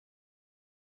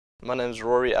My name's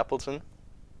Rory Appleton.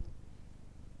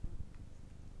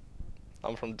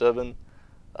 I'm from Durban.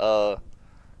 Uh,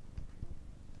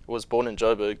 was born in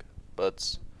Joburg,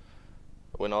 but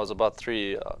when I was about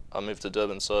 3, I moved to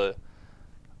Durban. So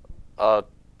I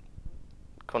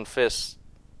confess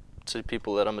to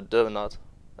people that I'm a Durbanite,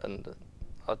 and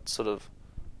I sort of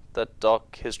that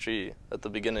dark history at the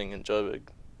beginning in Joburg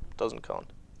doesn't count.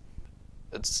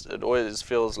 It always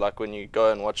feels like when you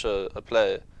go and watch a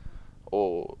play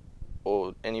or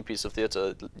any piece of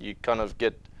theatre, you kind of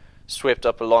get swept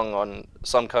up along on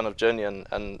some kind of journey,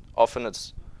 and often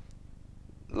it's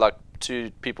like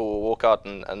two people will walk out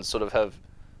and sort of have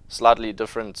slightly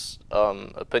different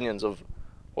opinions of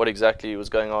what exactly was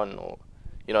going on, or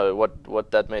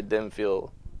what that made them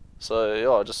feel. So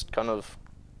yeah, just kind of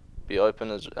be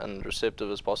open and receptive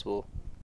as possible.